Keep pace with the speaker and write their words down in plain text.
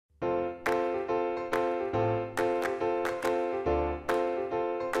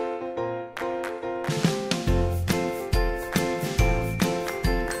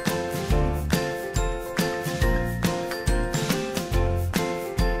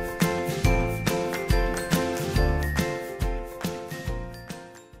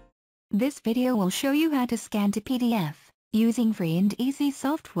This video will show you how to scan to PDF, using free and easy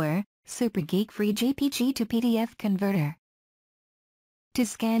software, SuperGeek Free JPG to PDF Converter. To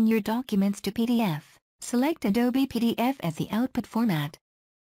scan your documents to PDF, select Adobe PDF as the output format.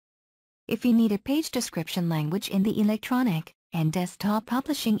 If you need a page description language in the electronic and desktop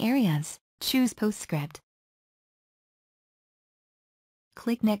publishing areas, choose PostScript.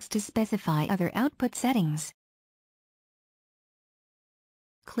 Click Next to specify other output settings.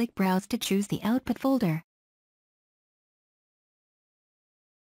 Click Browse to choose the output folder.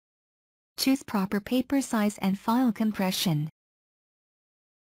 Choose proper paper size and file compression.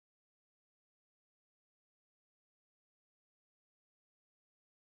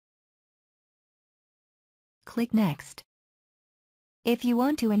 Click Next. If you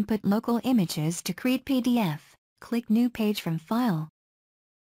want to input local images to create PDF, click New Page from File.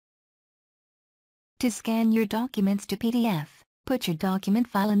 To scan your documents to PDF, put your document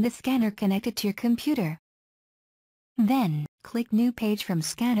file in the scanner connected to your computer. Then, click New Page from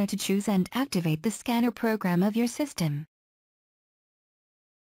Scanner to choose and activate the scanner program of your system.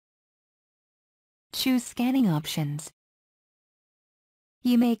 Choose Scanning Options.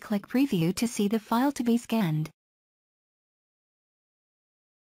 You may click Preview to see the file to be scanned.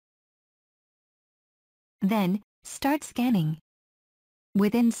 Then, start scanning.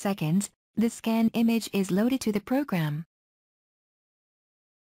 Within seconds, the scan image is loaded to the program.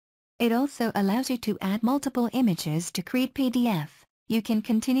 It also allows you to add multiple images to create PDF. You can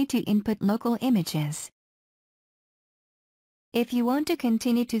continue to input local images. If you want to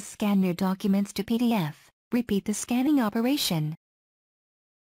continue to scan your documents to PDF, repeat the scanning operation.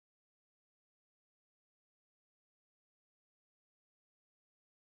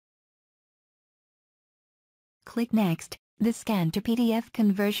 Click Next. The scan to PDF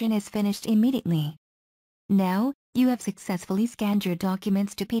conversion is finished immediately. Now, you have successfully scanned your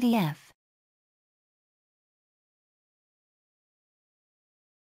documents to PDF.